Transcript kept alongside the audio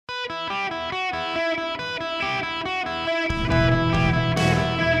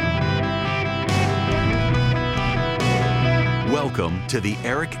Welcome to the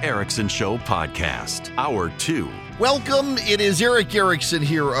Eric Erickson Show podcast, Hour 2. Welcome. It is Eric Erickson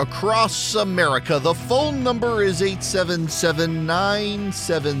here across America. The phone number is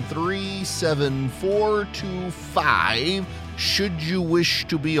 877-973-7425 should you wish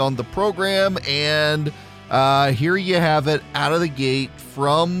to be on the program. And here you have it out of the gate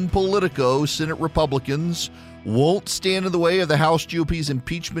from Politico. Senate Republicans won't stand in the way of the House GOP's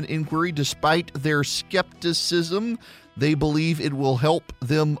impeachment inquiry despite their skepticism. They believe it will help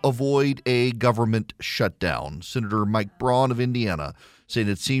them avoid a government shutdown. Senator Mike Braun of Indiana saying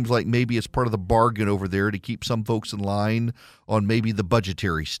it seems like maybe it's part of the bargain over there to keep some folks in line on maybe the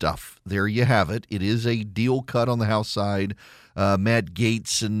budgetary stuff. There you have it. It is a deal cut on the House side. Matt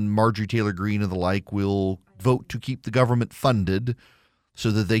Gaetz and Marjorie Taylor Greene and the like will vote to keep the government funded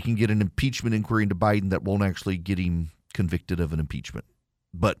so that they can get an impeachment inquiry into Biden that won't actually get him convicted of an impeachment.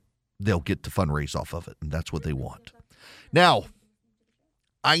 But they'll get to fundraise off of it, and that's what they want. Now,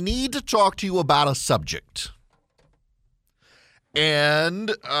 I need to talk to you about a subject. And,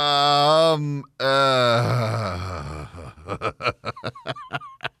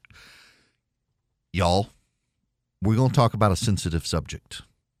 y'all, we're going to talk about a sensitive subject.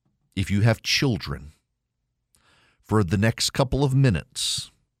 If you have children, for the next couple of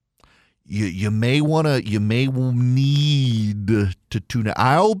minutes, you may need to tune in.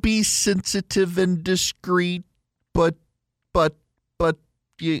 I'll be sensitive and discreet, but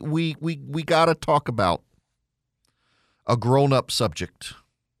we got to talk about a grown-up subject.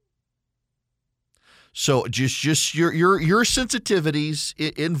 So just your sensitivities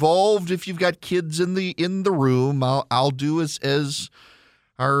involved. If you've got kids in the room, I'll do as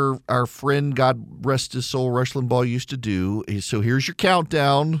our friend, God rest his soul, Rush Limbaugh used to do. So here's your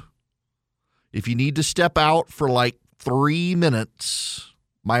countdown. If you need to step out for like 3 minutes.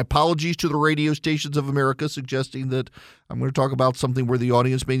 My apologies to the radio stations of America suggesting that I'm going to talk about something where the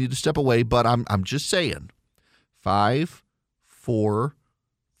audience may need to step away, but I'm just saying. 5, 4,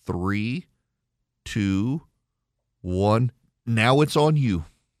 3, 2, 1. Now it's on you.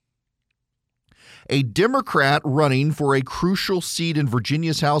 A Democrat running for a crucial seat in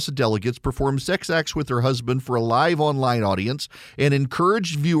Virginia's House of Delegates performed sex acts with her husband for a live online audience and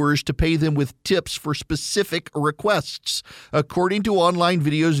encouraged viewers to pay them with tips for specific requests. According to online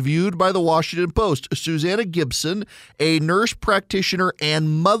videos viewed by the Washington Post, Susanna Gibson, a nurse practitioner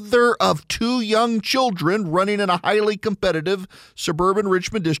and mother of 2 young children running in a highly competitive suburban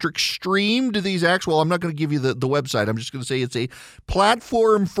Richmond district, streamed these acts. Well, I'm not going to give you the website. I'm just going to say it's a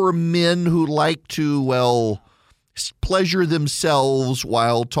platform for men who like to, pleasure themselves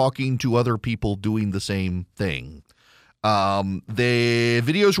while talking to other people doing the same thing. The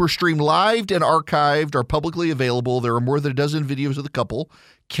videos were streamed live and archived, are publicly available. There are more than a dozen videos of the couple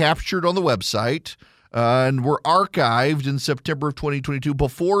captured on the website and were archived in September of 2022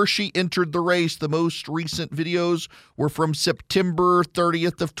 before she entered the race. The most recent videos were from September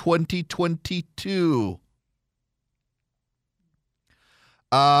 30th of 2022.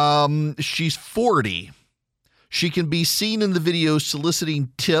 She's 40. She can be seen in the video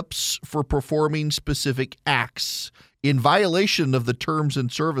soliciting tips for performing specific acts in violation of the terms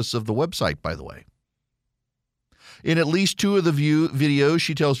and service of the website, by the way. In at least 2 of the videos,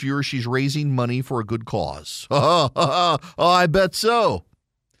 she tells viewers she's raising money for a good cause. Oh, I bet so.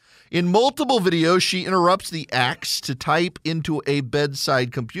 In multiple videos, she interrupts the acts to type into a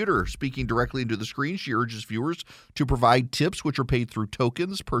bedside computer. Speaking directly into the screen, she urges viewers to provide tips which are paid through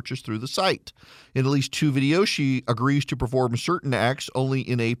tokens purchased through the site. In at least 2 videos, she agrees to perform certain acts only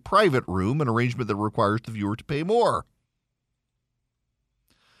in a private room, an arrangement that requires the viewer to pay more.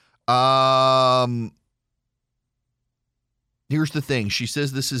 Here's the thing. She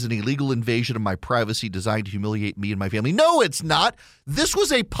says this is an illegal invasion of my privacy designed to humiliate me and my family. No, it's not. This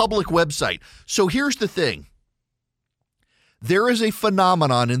was a public website. So here's the thing. There is a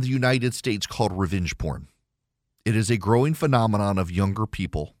phenomenon in the United States called revenge porn. It is a growing phenomenon of younger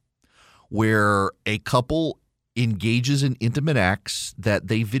people where a couple engages in intimate acts that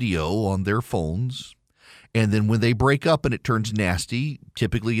they video on their phones. And then when they break up and it turns nasty,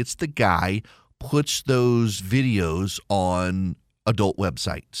 typically it's the guy puts those videos on adult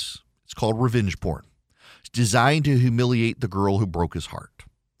websites. It's called revenge porn. It's designed to humiliate the girl who broke his heart.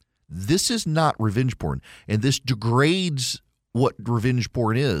 This is not revenge porn, and this degrades what revenge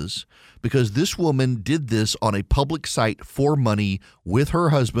porn is because this woman did this on a public site for money with her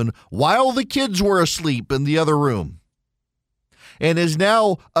husband while the kids were asleep in the other room. and is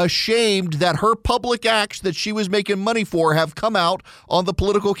now ashamed that her public acts that she was making money for have come out on the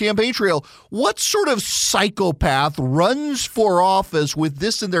political campaign trail. What sort of psychopath runs for office with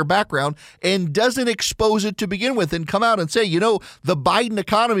this in their background and doesn't expose it to begin with and come out and say, the Biden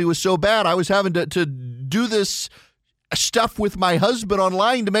economy was so bad, I was having to do this stuff with my husband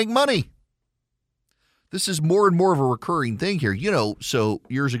online to make money? This is more and more of a recurring thing here. So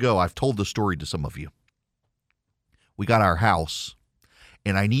years ago, I've told the story to some of you. We got our house,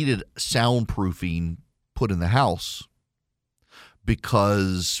 and I needed soundproofing put in the house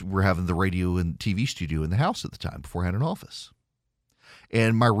because we're having the radio and TV studio in the house at the time before I had an office.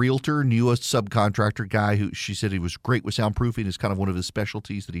 And my realtor knew a subcontractor guy who she said he was great with soundproofing. It's kind of one of his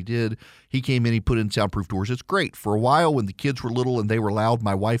specialties that he did. He came in, he put in soundproof doors. It's great. For a while when the kids were little and they were loud,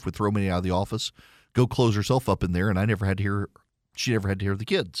 my wife would throw me out of the office, go close herself up in there, and she never had to hear the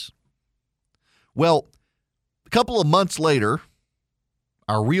kids. Well, a couple of months later,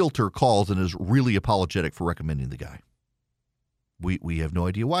 our realtor calls and is really apologetic for recommending the guy. We have no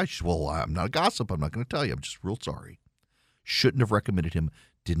idea why. She said, well, I'm not a gossip. I'm not going to tell you. I'm just real sorry. Shouldn't have recommended him.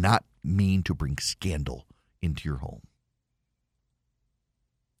 Did not mean to bring scandal into your home.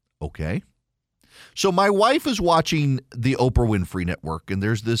 Okay. So my wife is watching the Oprah Winfrey Network, and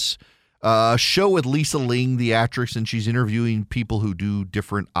there's this show with Lisa Ling, the actress, and she's interviewing people who do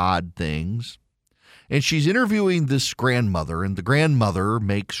different odd things. And she's interviewing this grandmother, and the grandmother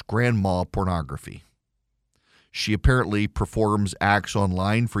makes grandma pornography. She apparently performs acts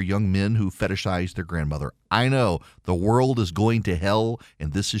online for young men who fetishize their grandmother. I know, the world is going to hell,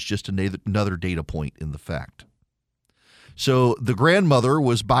 and this is just another data point in the fact. So the grandmother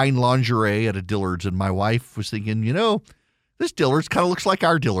was buying lingerie at a Dillard's, and my wife was thinking, this Dillard's kind of looks like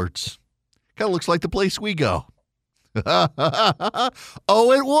our Dillard's. Kind of looks like the place we go.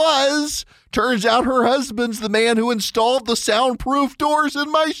 Oh, it was. Turns out her husband's the man who installed the soundproof doors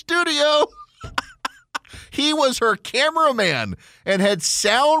in my studio. He was her cameraman and had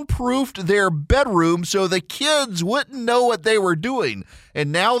soundproofed their bedroom so the kids wouldn't know what they were doing.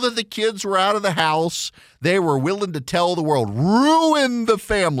 And now that the kids were out of the house, they were willing to tell the world, ruined the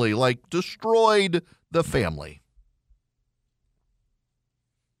family, like destroyed the family.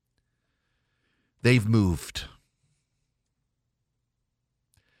 They've moved.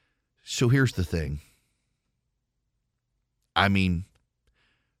 So here's the thing.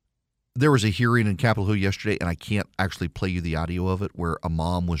 There was a hearing in Capitol Hill yesterday, and I can't actually play you the audio of it, where a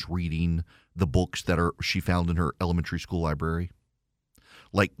mom was reading the books that she found in her elementary school library.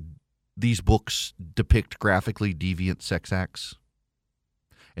 Like, these books depict graphically deviant sex acts,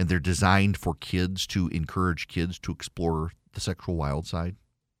 and they're designed for kids to encourage kids to explore the sexual wild side.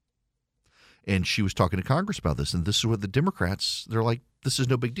 And she was talking to Congress about this, and this is what the Democrats, they're like, this is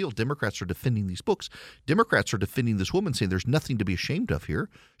no big deal. Democrats are defending these books. Democrats are defending this woman, saying there's nothing to be ashamed of here.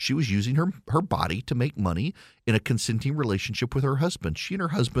 She was using her body to make money in a consenting relationship with her husband. She and her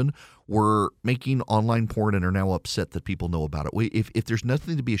husband were making online porn and are now upset that people know about it. If there's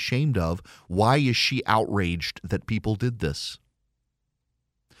nothing to be ashamed of, why is she outraged that people did this?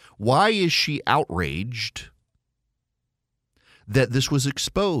 Why is she outraged that this was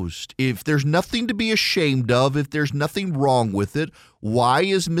exposed? If there's nothing to be ashamed of, if there's nothing wrong with it, why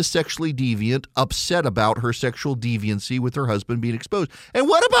is Miss Sexually Deviant upset about her sexual deviancy with her husband being exposed? And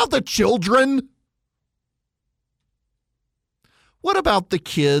what about the children? What about the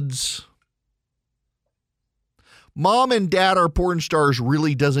kids? Mom and dad are porn stars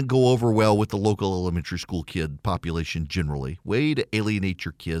really doesn't go over well with the local elementary school kid population generally. Way to alienate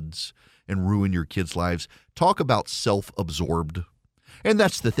your kids and ruin your kids' lives. Talk about self-absorbed. And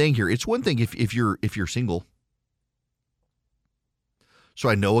that's the thing here. It's one thing if you're single. So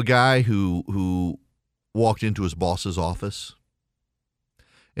I know a guy who walked into his boss's office,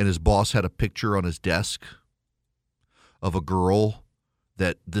 and his boss had a picture on his desk of a girl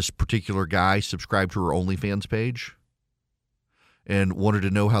that this particular guy subscribed to her OnlyFans page and wanted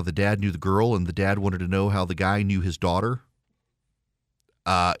to know how the dad knew the girl, and the dad wanted to know how the guy knew his daughter.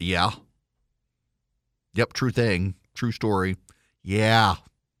 Yeah. Yep, true thing. True story. Yeah.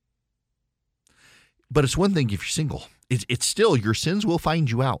 But it's one thing if you're single. It's still, your sins will find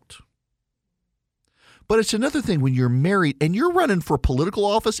you out. But it's another thing when you're married and you're running for political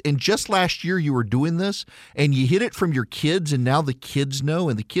office, and just last year you were doing this and you hid it from your kids, and now the kids know,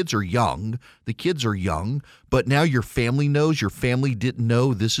 and the kids are young. The kids are young, but now your family knows. Your family didn't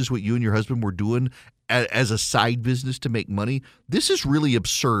know this is what you and your husband were doing as a side business to make money. This is really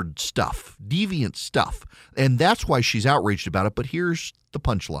absurd stuff, deviant stuff. And that's why she's outraged about it. But here's the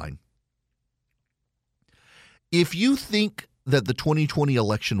punchline. If you think that the 2020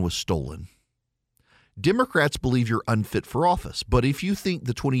 election was stolen, Democrats believe you're unfit for office. But if you think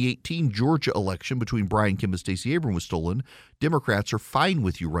the 2018 Georgia election between Brian Kemp and Stacey Abrams was stolen, Democrats are fine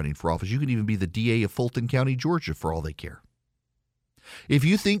with you running for office. You can even be the DA of Fulton County, Georgia, for all they care. If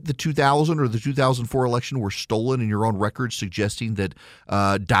you think the 2000 or the 2004 election were stolen and you're on record suggesting that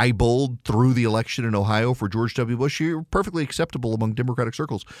Diebold threw the election in Ohio for George W. Bush, you're perfectly acceptable among Democratic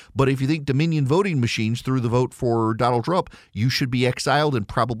circles. But if you think Dominion voting machines threw the vote for Donald Trump, you should be exiled and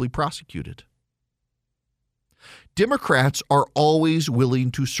probably prosecuted. Democrats are always willing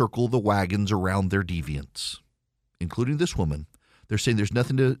to circle the wagons around their deviants, including this woman. They're saying there's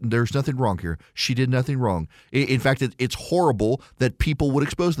nothing wrong here. She did nothing wrong. In fact, it's horrible that people would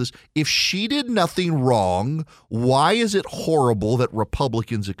expose this. If she did nothing wrong, why is it horrible that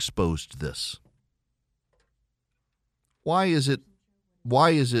Republicans exposed this? Why is it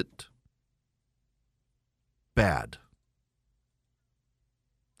bad?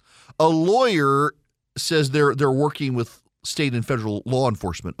 A lawyer says they're working with state and federal law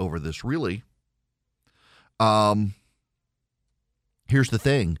enforcement over this, really. Here's the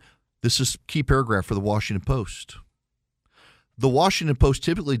thing. This is a key paragraph for the Washington Post. The Washington Post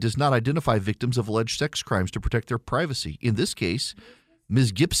typically does not identify victims of alleged sex crimes to protect their privacy. In this case,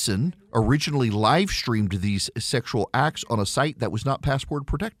 Ms. Gibson originally live-streamed these sexual acts on a site that was not password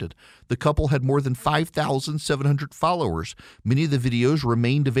protected. The couple had more than 5,700 followers. Many of the videos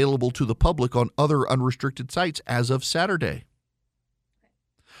remained available to the public on other unrestricted sites as of Saturday.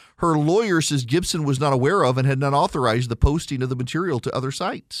 Her lawyer says Gibson was not aware of and had not authorized the posting of the material to other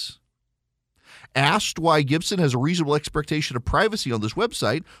sites. Asked why Gibson has a reasonable expectation of privacy on this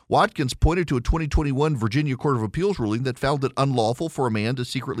website, Watkins pointed to a 2021 Virginia Court of Appeals ruling that found it unlawful for a man to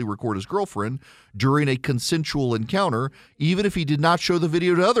secretly record his girlfriend during a consensual encounter, even if he did not show the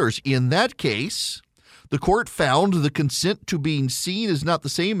video to others. In that case, the court found the consent to being seen is not the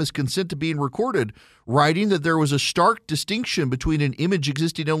same as consent to being recorded, writing that there was a stark distinction between an image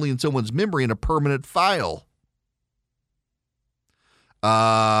existing only in someone's memory and a permanent file.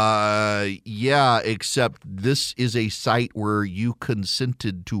 Yeah, except this is a site where you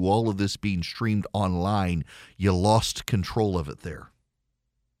consented to all of this being streamed online. You lost control of it there.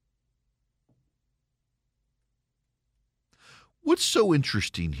 What's so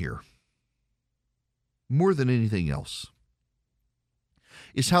interesting here, more than anything else,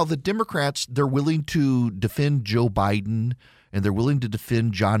 is how the Democrats, they're willing to defend Joe Biden and they're willing to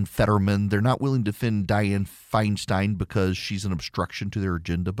defend John Fetterman. They're not willing to defend Dianne Feinstein because she's an obstruction to their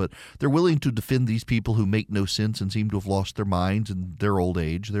agenda, but they're willing to defend these people who make no sense and seem to have lost their minds in their old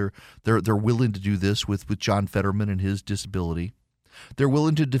age. They're willing to do this with John Fetterman and his disability. They're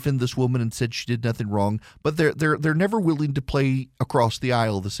willing to defend this woman and said she did nothing wrong, but they're never willing to play across the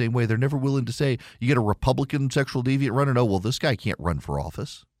aisle the same way. They're never willing to say, you get a Republican sexual deviant running, oh, well, this guy can't run for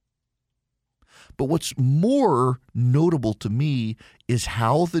office. But what's more notable to me is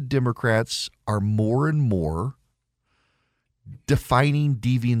how the Democrats are more and more defining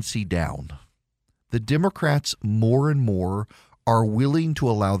deviancy down. The Democrats more and more are willing to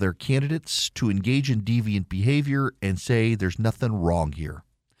allow their candidates to engage in deviant behavior and say there's nothing wrong here.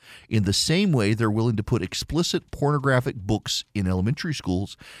 In the same way, they're willing to put explicit pornographic books in elementary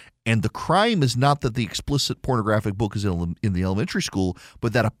schools, and the crime is not that the explicit pornographic book is in the elementary school,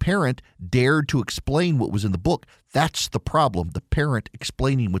 but that a parent dared to explain what was in the book. That's the problem. The parent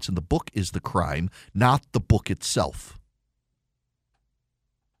explaining what's in the book is the crime, not the book itself.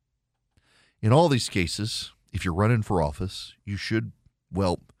 In all these cases, if you're running for office, you should,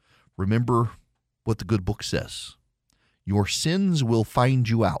 remember what the good book says. Your sins will find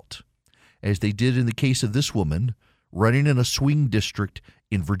you out, as they did in the case of this woman running in a swing district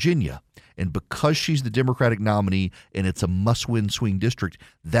in Virginia. And because she's the Democratic nominee and it's a must-win swing district,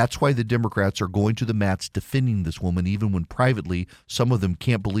 that's why the Democrats are going to the mats defending this woman, even when privately some of them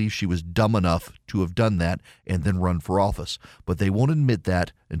can't believe she was dumb enough to have done that and then run for office. But they won't admit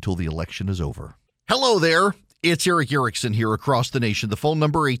that until the election is over. Hello there. It's Eric Erickson here across the nation. The phone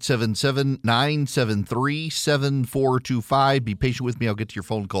number, 877-973-7425. Be patient with me. I'll get to your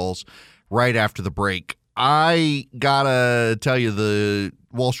phone calls right after the break. I gotta tell you, the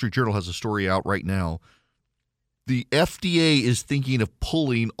Wall Street Journal has a story out right now. The FDA is thinking of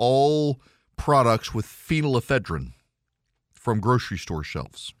pulling all products with phenylephrine from grocery store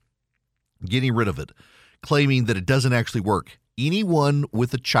shelves, getting rid of it, claiming that it doesn't actually work. Anyone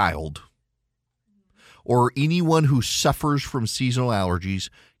with a child or anyone who suffers from seasonal allergies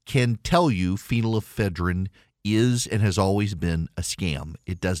can tell you phenylephrine is and has always been a scam.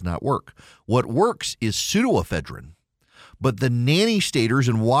 It does not work. What works is pseudoephedrine. But the nanny staters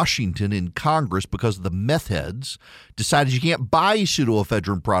in Washington in Congress, because of the meth heads, decided you can't buy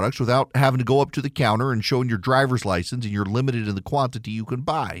pseudoephedrine products without having to go up to the counter and showing your driver's license, and you're limited in the quantity you can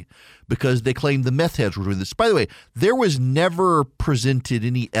buy because they claimed the meth heads were doing this. By the way, there was never presented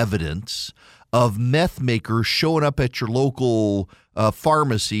any evidence of meth makers showing up at your local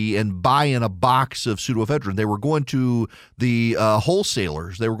pharmacy and buying a box of pseudoephedrine. They were going to the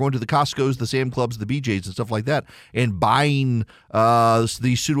wholesalers. They were going to the Costco's, the Sam Clubs, the BJ's, and stuff like that, and buying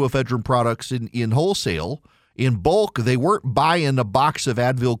these pseudoephedrine products in wholesale. In bulk, they weren't buying a box of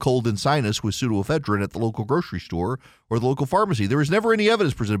Advil Cold and Sinus with pseudoephedrine at the local grocery store or the local pharmacy. There was never any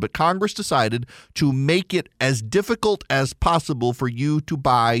evidence presented, but Congress decided to make it as difficult as possible for you to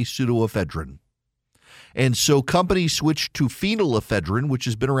buy pseudoephedrine. And so companies switched to phenylephrine, which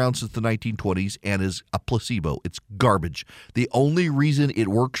has been around since the 1920s and is a placebo. It's garbage. The only reason it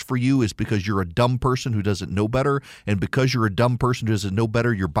works for you is because you're a dumb person who doesn't know better. And because you're a dumb person who doesn't know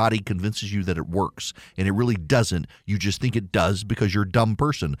better, your body convinces you that it works. And it really doesn't. You just think it does because you're a dumb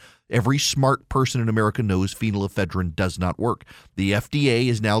person. Every smart person in America knows phenylephrine does not work. The FDA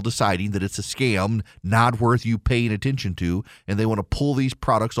is now deciding that it's a scam, not worth you paying attention to, and they want to pull these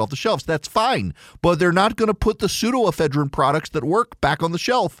products off the shelves. That's fine, but they're not going to put the pseudoephedrine products that work back on the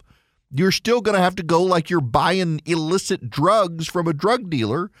shelf. You're still going to have to go like you're buying illicit drugs from a drug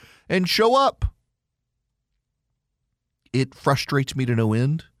dealer and show up. It frustrates me to no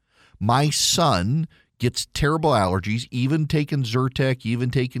end. My son gets terrible allergies, even taking Zyrtec, even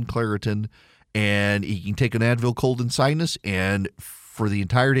taking Claritin, and he can take an Advil Cold and Sinus, and for the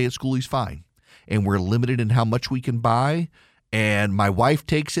entire day at school, he's fine. And we're limited in how much we can buy, and my wife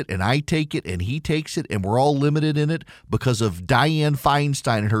takes it, and I take it, and he takes it, and we're all limited in it because of Dianne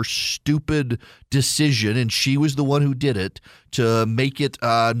Feinstein and her stupid decision, and she was the one who did it, to make it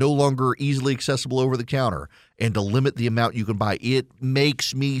no longer easily accessible over the counter and to limit the amount you can buy. It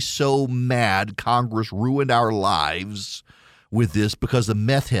makes me so mad Congress ruined our lives with this because the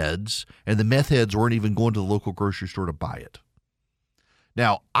meth heads, and the meth heads weren't even going to the local grocery store to buy it.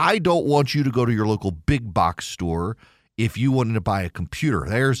 Now, I don't want you to go to your local big box store if you wanted to buy a computer.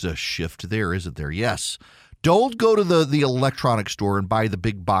 There's a shift there, isn't there? Yes. Don't go to the electronic store and buy the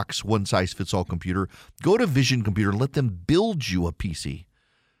big box one-size-fits-all computer. Go to Vision Computer and let them build you a PC.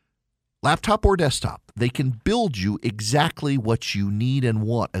 Laptop or desktop, they can build you exactly what you need and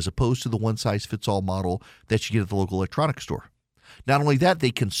want, as opposed to the one-size-fits-all model that you get at the local electronics store. Not only that,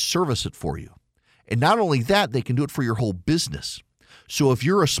 they can service it for you. And not only that, they can do it for your whole business. So if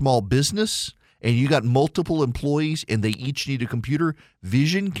you're a small business and you got multiple employees and they each need a computer,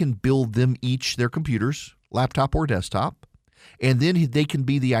 Vision can build them each their computers, laptop or desktop, and then they can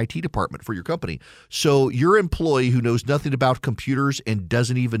be the IT department for your company. So your employee who knows nothing about computers and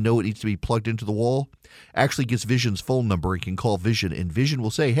doesn't even know it needs to be plugged into the wall actually gets Vision's phone number and can call Vision, and Vision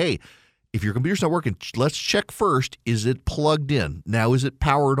will say, hey, if your computer's not working, let's check first, is it plugged in? Now, is it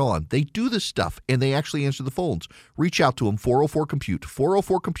powered on? They do this stuff, and they actually answer the phones. Reach out to them, 404-COMPUTE,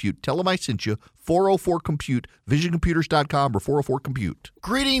 404-COMPUTE. Tell them I sent you, 404-COMPUTE, visioncomputers.com or 404-COMPUTE.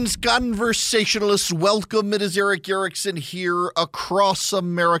 Greetings, conversationalists. Welcome. It is Eric Erickson here across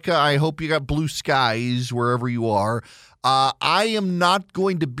America. I hope you got blue skies wherever you are. I am not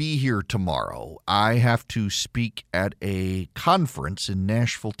going to be here tomorrow. I have to speak at a conference in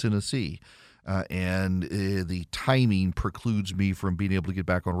Nashville, Tennessee, and the timing precludes me from being able to get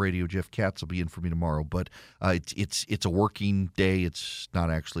back on radio. Jeff Katz will be in for me tomorrow, but it's a working day. It's not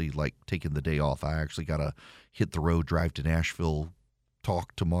actually like taking the day off. I actually got to hit the road, drive to Nashville,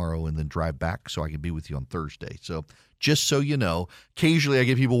 talk tomorrow, and then drive back so I can be with you on Thursday. So just so you know, occasionally I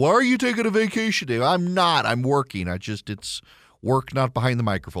get people, why are you taking a vacation day? I'm not. I'm working. It's work, not behind the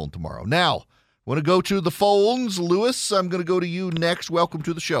microphone tomorrow. Now, I want to go to the phones. Lewis, I'm going to go to you next. Welcome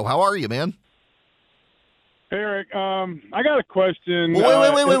to the show. How are you, man? Eric, I got a question. Wait.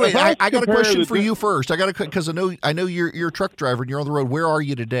 I got a question for you first. Because I know you're a truck driver and you're on the road. Where are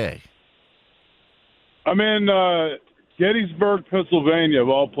you today? I'm in Gettysburg, Pennsylvania, of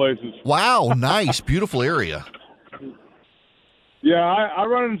all places. Wow, nice. Beautiful area. Yeah, I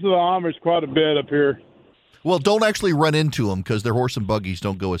run into the Amish quite a bit up here. Well, don't actually run into them because their horse and buggies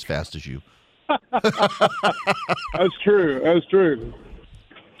don't go as fast as you. That's true.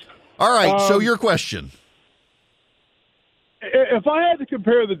 All right, so your question. If I had to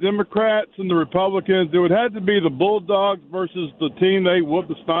compare the Democrats and the Republicans, it would have to be the Bulldogs versus the team they whooped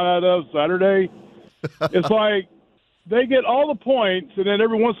the snot out of Saturday. It's like they get all the points, and then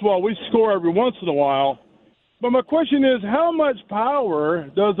every once in a while we score every once in a while. But my question is, how much power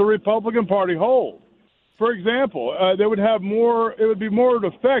does the Republican Party hold? For example, they would have more. It would be more of an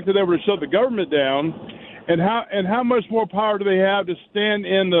effect that they were to shut the government down. And how much more power do they have to stand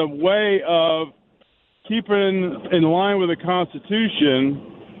in the way of keeping in line with the Constitution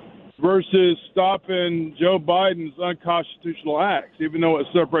versus stopping Joe Biden's unconstitutional acts, even though it's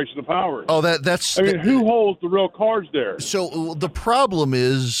separation of powers? Oh, that's. I mean, who holds the real cards there? So the problem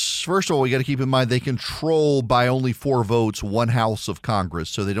is, first of all, we got to keep in mind they control by only 4 votes one house of Congress,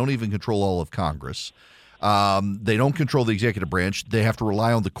 so they don't even control all of Congress. They don't control the executive branch. They have to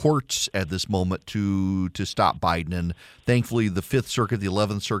rely on the courts at this moment to stop Biden. And thankfully, the Fifth Circuit, the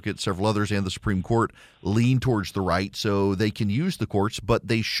 11th Circuit, several others, and the Supreme Court lean towards the right, so they can use the courts, but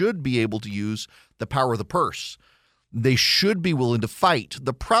they should be able to use the power of the purse. They should be willing to fight.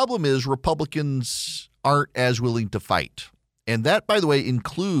 The problem is Republicans aren't as willing to fight. And that, by the way,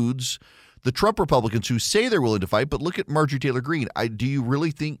 includes the Trump Republicans who say they're willing to fight, but look at Marjorie Taylor Greene. Do you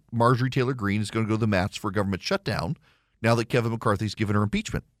really think Marjorie Taylor Greene is going to go to the mats for government shutdown now that Kevin McCarthy's given her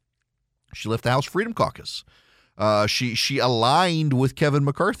impeachment? She left the House Freedom Caucus. She aligned with Kevin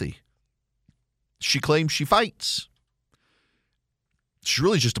McCarthy. She claims she fights. She's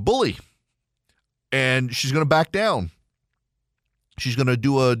really just a bully. And she's going to back down. She's going to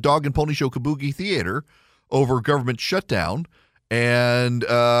do a dog and pony show kabuki theater over government shutdown. And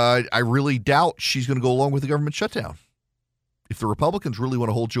I really doubt she's going to go along with the government shutdown. If the Republicans really want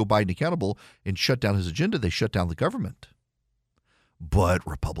to hold Joe Biden accountable and shut down his agenda, they shut down the government. But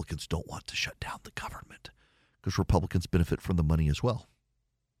Republicans don't want to shut down the government because Republicans benefit from the money as well.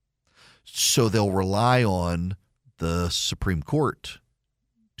 So they'll rely on the Supreme Court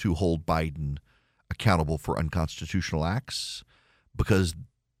to hold Biden accountable for unconstitutional acts because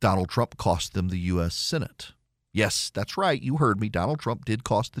Donald Trump cost them the U.S. Senate. Yes, that's right. You heard me. Donald Trump did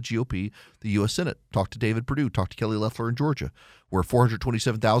cost the GOP the U.S. Senate. Talk to David Perdue. Talk to Kelly Loeffler in Georgia, where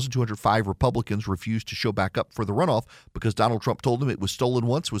 427,205 Republicans refused to show back up for the runoff because Donald Trump told them it was stolen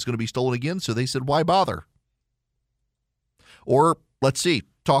once, was going to be stolen again, so they said, why bother? Or, let's see,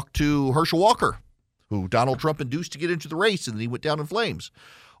 talk to Herschel Walker, who Donald Trump induced to get into the race, and then he went down in flames.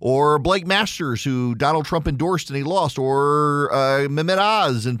 Or Blake Masters, who Donald Trump endorsed and he lost. Or Mehmet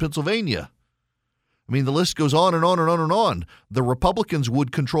Oz in Pennsylvania. I mean, the list goes on and on and on and on. The Republicans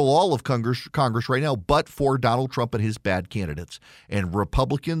would control all of Congress right now, but for Donald Trump and his bad candidates. And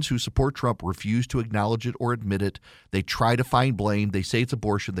Republicans who support Trump refuse to acknowledge it or admit it. They try to find blame. They say it's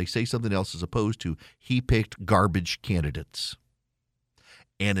abortion. They say something else as opposed to he picked garbage candidates.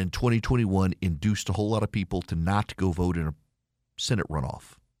 And in 2021, induced a whole lot of people to not go vote in a Senate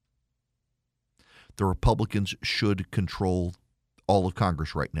runoff. The Republicans should control all of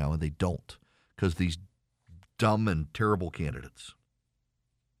Congress right now, and they don't. Because these dumb and terrible candidates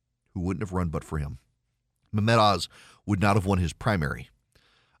who wouldn't have run but for him. Mehmet Oz would not have won his primary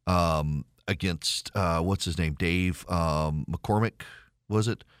against what's his name, Dave McCormick, was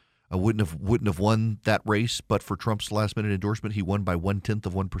it? Wouldn't have won that race, but for Trump's last minute endorsement, he won by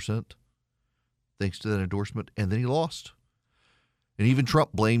 0.1%, thanks to that endorsement, and then he lost. And even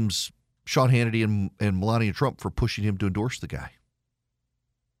Trump blames Sean Hannity and Melania Trump for pushing him to endorse the guy.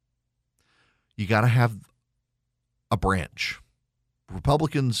 You got to have a branch.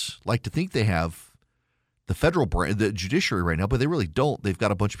 Republicans like to think they have the federal branch, the judiciary right now, but they really don't. They've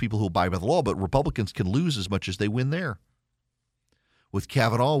got a bunch of people who abide by the law, but Republicans can lose as much as they win there. With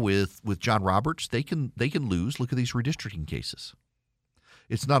Kavanaugh, with John Roberts, they can lose. Look at these redistricting cases.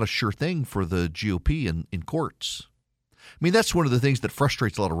 It's not a sure thing for the GOP in courts. I mean, that's one of the things that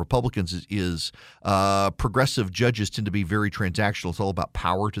frustrates a lot of Republicans is progressive judges tend to be very transactional. It's all about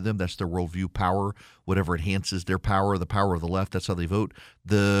power to them. That's their worldview, power, whatever enhances their power, the power of the left. That's how they vote.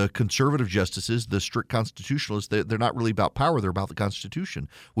 The conservative justices, the strict constitutionalists, they're not really about power. They're about the Constitution,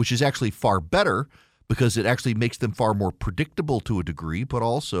 which is actually far better because it actually makes them far more predictable to a degree, but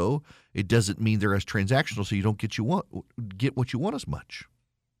also it doesn't mean they're as transactional, so you don't get what you want as much.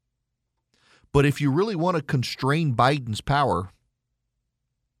 But if you really want to constrain Biden's power,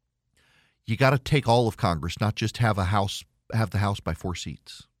 you got to take all of Congress, not just have the House by 4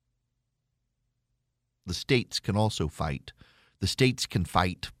 seats. The states can also fight. The states can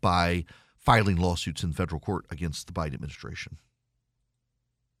fight by filing lawsuits in federal court against the Biden administration.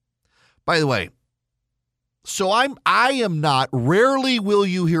 By the way, so I am not, rarely will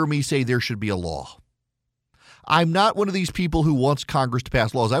you hear me say there should be a law. I'm not one of these people who wants Congress to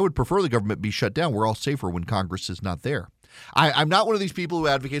pass laws. I would prefer the government be shut down. We're all safer when Congress is not there. I'm not one of these people who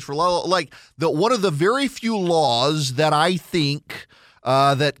advocates for law. Like one of the very few laws that I think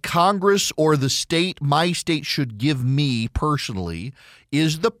that Congress or the state, my state, should give me personally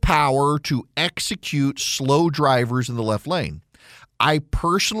is the power to execute slow drivers in the left lane. I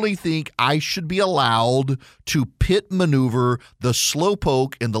personally think I should be allowed to pit maneuver the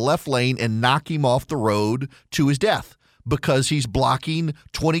slowpoke in the left lane and knock him off the road to his death because he's blocking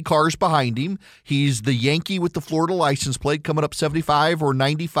 20 cars behind him. He's the Yankee with the Florida license plate coming up 75 or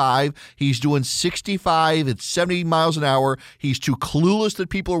 95. He's doing 65 at 70 miles an hour. He's too clueless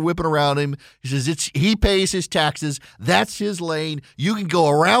that people are whipping around him. He says he pays his taxes. That's his lane. You can go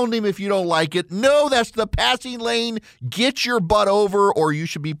around him if you don't like it. No, that's the passing lane. Get your butt over, or you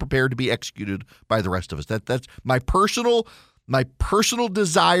should be prepared to be executed by the rest of us. That's my personal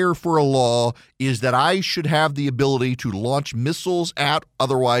desire for a law is that I should have the ability to launch missiles at,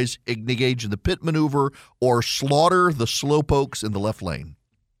 otherwise engage in the pit maneuver, or slaughter the slowpokes in the left lane.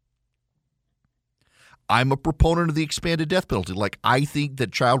 I'm a proponent of the expanded death penalty. Like, I think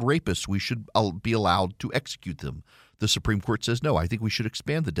that child rapists, we should be allowed to execute them. The Supreme Court says no. I think we should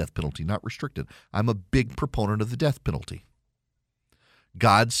expand the death penalty, not restrict it. I'm a big proponent of the death penalty.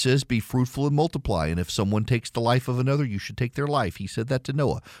 God says, be fruitful and multiply, and if someone takes the life of another, you should take their life. He said that to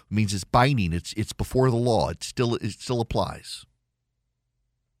Noah. It means it's binding. It's before the law. It still applies.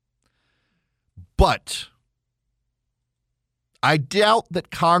 But I doubt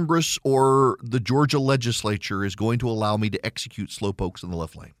that Congress or the Georgia legislature is going to allow me to execute slowpokes in the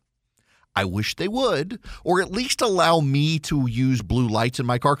left lane. I wish they would, or at least allow me to use blue lights in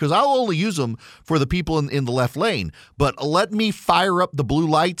my car, because I'll only use them for the people in the left lane. But let me fire up the blue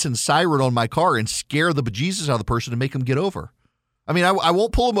lights and siren on my car and scare the bejesus out of the person to make them get over. I mean, I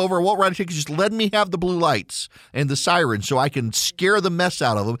won't pull them over. I won't write a ticket. Just let me have the blue lights and the siren so I can scare the mess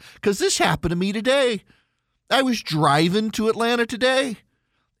out of them, because this happened to me today. I was driving to Atlanta today.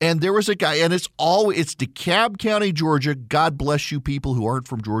 And there was a guy, and it's DeKalb County, Georgia. God bless you, people who aren't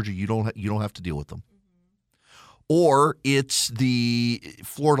from Georgia. You don't have to deal with them. Or it's the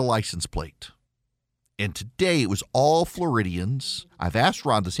Florida license plate. And today it was all Floridians. I've asked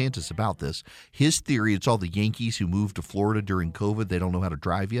Ron DeSantis about this. His theory, it's all the Yankees who moved to Florida during COVID. They don't know how to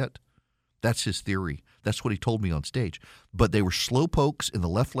drive yet. That's his theory. That's what he told me on stage. But they were slow pokes in the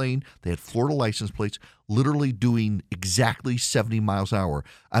left lane. They had Florida license plates, literally doing exactly 70 miles an hour.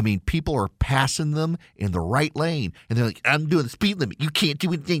 I mean, people are passing them in the right lane. And they're like, I'm doing the speed limit. You can't do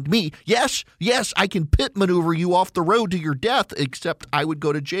anything to me. Yes, I can pit maneuver you off the road to your death, except I would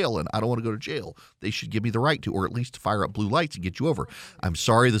go to jail, and I don't want to go to jail. They should give me the right to, or at least fire up blue lights and get you over. I'm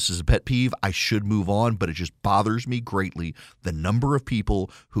sorry, this is a pet peeve. I should move on, but it just bothers me greatly, the number of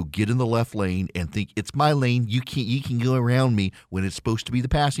people who get in the left lane and think it's my lane. You can go around me when it's supposed to be the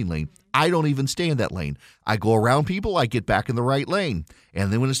passing lane. I don't even stay in that lane. I go around people, I get back in the right lane.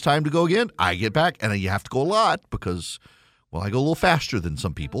 And then when it's time to go again, I get back, and you have to go a lot because, well, I go a little faster than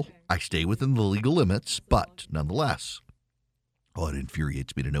some people. I stay within the legal limits, but nonetheless, it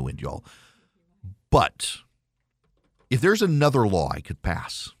infuriates me to no end, y'all. But if there's another law I could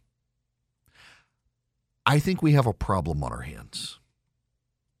pass, I think we have a problem on our hands.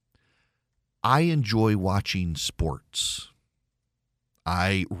 I enjoy watching sports.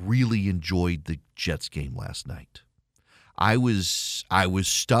 I really enjoyed the Jets game last night. I was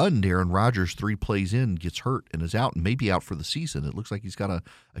stunned. Aaron Rodgers, 3 plays in, gets hurt and is out, and maybe out for the season. It looks like he's got a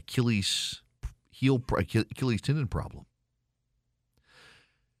Achilles tendon problem.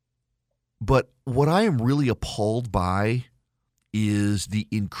 But what I am really appalled by is the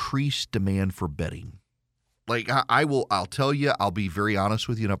increased demand for betting. Like, I'll tell you, I'll be very honest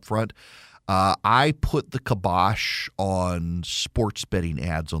with you and up front. I put the kibosh on sports betting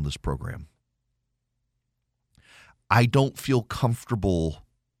ads on this program. I don't feel comfortable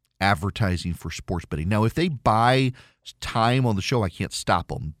advertising for sports betting. Now, if they buy time on the show, I can't stop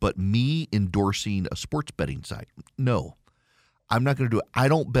them. But me endorsing a sports betting site, no, I'm not going to do it. I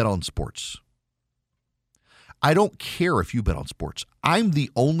don't bet on sports. I don't care if you bet on sports. I'm the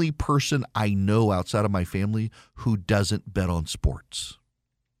only person I know outside of my family who doesn't bet on sports.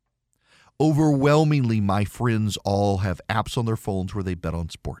 Overwhelmingly, my friends all have apps on their phones where they bet on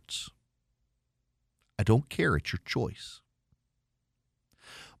sports. I don't care. It's your choice.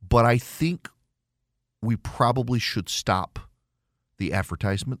 But I think we probably should stop the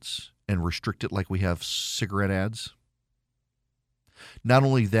advertisements and restrict it like we have cigarette ads. Not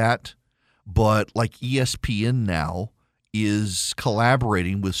only that, but like ESPN now is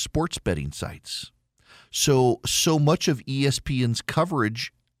collaborating with sports betting sites. So much of ESPN's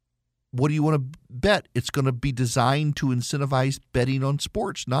coverage, what do you want to bet? It's going to be designed to incentivize betting on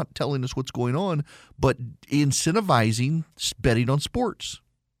sports, not telling us what's going on, but incentivizing betting on sports.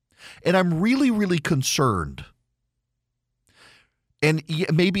 And I'm really, really concerned. And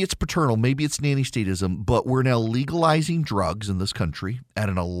maybe it's paternal, maybe it's nanny statism, but we're now legalizing drugs in this country at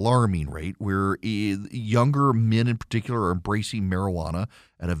an alarming rate, where younger men in particular are embracing marijuana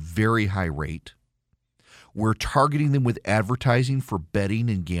at a very high rate. We're targeting them with advertising for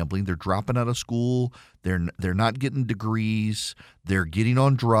betting and gambling. They're dropping out of school. They're not getting degrees. They're getting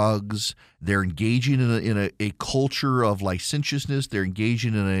on drugs. They're engaging in a culture of licentiousness. They're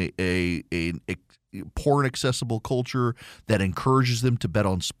engaging in a porn-accessible culture that encourages them to bet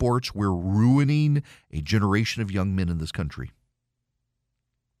on sports. We're ruining a generation of young men in this country.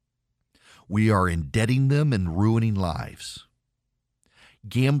 We are indebting them and ruining lives.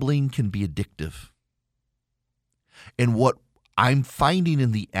 Gambling can be addictive. And what I'm finding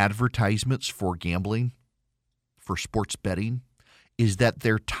in the advertisements for gambling, for sports betting, is that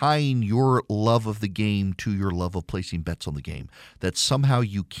they're tying your love of the game to your love of placing bets on the game. That somehow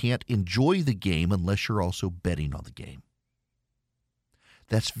you can't enjoy the game unless you're also betting on the game.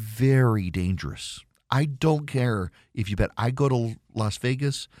 That's very dangerous. I don't care if you bet. I go to Las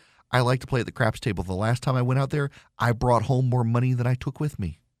Vegas. I like to play at the craps table. The last time I went out there, I brought home more money than I took with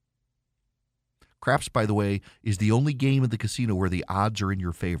me. Craps, by the way, is the only game in the casino where the odds are in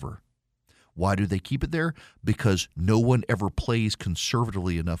your favor. Why do they keep it there? Because no one ever plays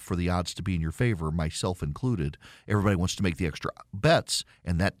conservatively enough for the odds to be in your favor, myself included. Everybody wants to make the extra bets,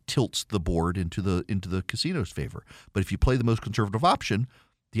 and that tilts the board into the casino's favor. But if you play the most conservative option,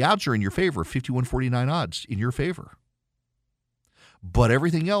 the odds are in your favor, 51-49 odds in your favor. But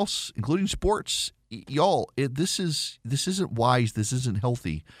everything else, including sports, y'all, this isn't wise. This isn't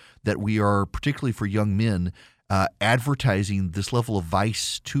healthy that we are, particularly for young men, advertising this level of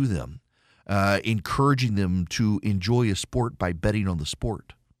vice to them. Encouraging them to enjoy a sport by betting on the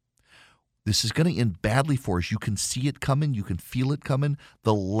sport. This is going to end badly for us. You can see it coming. You can feel it coming.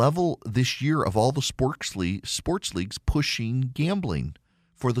 The level this year of all the sports leagues pushing gambling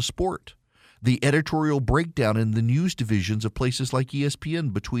for the sport. The editorial breakdown in the news divisions of places like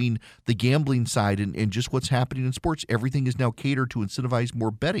ESPN between the gambling side and just what's happening in sports. Everything is now catered to incentivize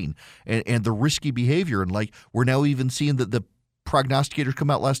more betting and the risky behavior. And like we're now even seeing that the prognosticators come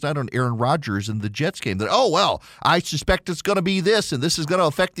out last night on Aaron Rodgers and the Jets game that, oh, well, I suspect it's going to be this and this is going to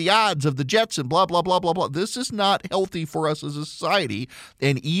affect the odds of the Jets and blah, blah, blah, blah, blah. This is not healthy for us as a society.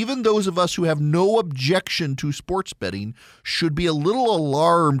 And even those of us who have no objection to sports betting should be a little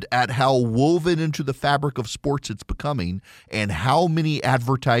alarmed at how woven into the fabric of sports it's becoming and how many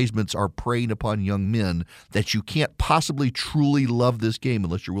advertisements are preying upon young men that you can't possibly truly love this game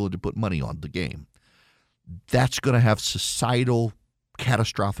unless you're willing to put money on the game. That's going to have societal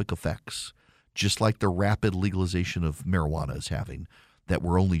catastrophic effects, just like the rapid legalization of marijuana is having, that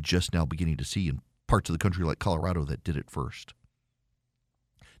we're only just now beginning to see in parts of the country like Colorado that did it first.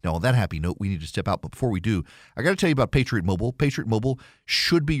 Now, on that happy note, we need to step out. But before we do, I got to tell you about Patriot Mobile. Patriot Mobile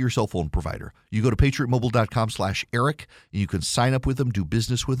should be your cell phone provider. You go to patriotmobile.com/Eric, and you can sign up with them, do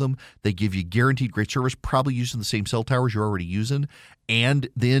business with them. They give you guaranteed great service, probably using the same cell towers you're already using. And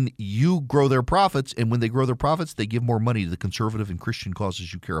then you grow their profits. And when they grow their profits, they give more money to the conservative and Christian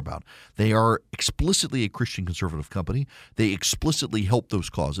causes you care about. They are explicitly a Christian conservative company. They explicitly help those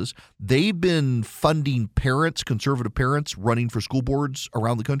causes. They've been funding parents, conservative parents, running for school boards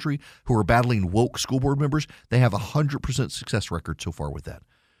around the country who are battling woke school board members. They have a 100% success record so far with that.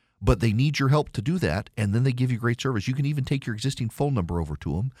 But they need your help to do that, and then they give you great service. You can even take your existing phone number over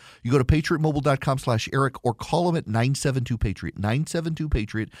to them. You go to patriotmobile.com/Eric or call them at 972-PATRIOT.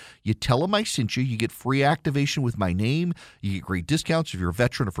 972-PATRIOT. You tell them I sent you. You get free activation with my name. You get great discounts if you're a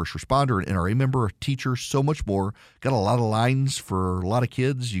veteran, a first responder, an NRA member, a teacher, so much more. Got a lot of lines for a lot of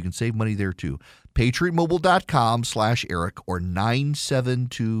kids. You can save money there too. patriotmobile.com/Eric or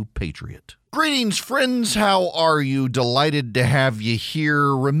 972-PATRIOT. Greetings, friends. How are you? Delighted to have you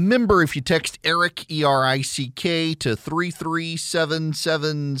here. Remember, if you text Eric, E-R-I-C-K, to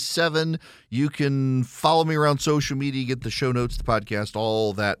 33777, you can follow me around social media, get the show notes, the podcast,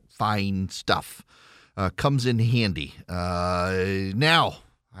 all that fine stuff. Comes in handy. Now,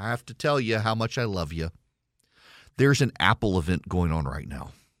 I have to tell you how much I love you. There's an Apple event going on right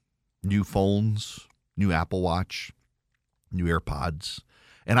now. New phones, new Apple Watch, new AirPods.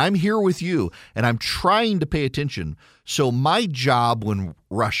 And I'm here with you, and I'm trying to pay attention. So my job when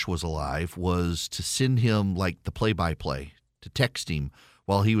Rush was alive was to send him like the play-by-play, to text him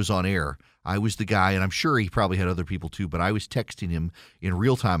while he was on air. I was the guy, and I'm sure he probably had other people too, but I was texting him in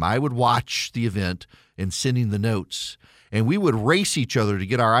real time. I would watch the event and sending the notes, and we would race each other to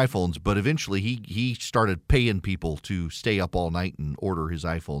get our iPhones, but eventually he started paying people to stay up all night and order his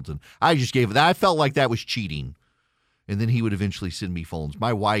iPhones, and I just gave it. I felt like that was cheating. And then he would eventually send me phones.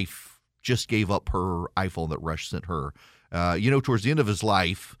 My wife just gave up her iPhone that Rush sent her. Towards the end of his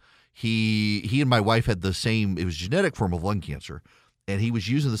life, he and my wife had the same, it was a genetic form of lung cancer. And he was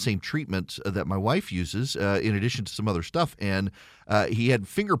using the same treatment that my wife uses in addition to some other stuff. And he had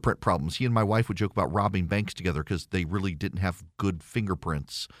fingerprint problems. He and my wife would joke about robbing banks together because they really didn't have good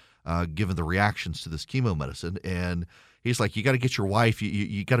fingerprints given the reactions to this chemo medicine. And he's like, you got to get your wife,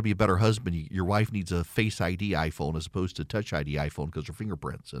 you got to be a better husband. Your wife needs a Face ID iPhone as opposed to Touch ID iPhone because her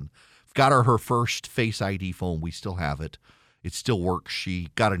fingerprints. And got her first Face ID phone. We still have it. It still works. She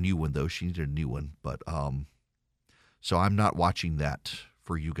got a new one, though. She needed a new one. But so I'm not watching that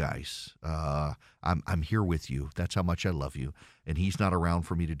for you guys. I'm here with you. That's how much I love you. And he's not around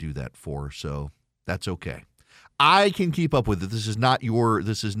for me to do that for, so that's okay. I can keep up with it. This is not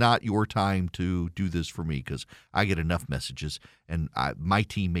your time to do this for me because I get enough messages, and my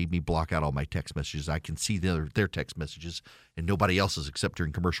team made me block out all my text messages. I can see their text messages and nobody else's except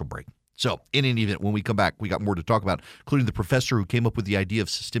during commercial break. So in any event, when we come back, we got more to talk about, including the professor who came up with the idea of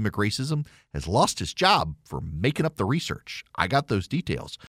systemic racism has lost his job for making up the research. I got those details.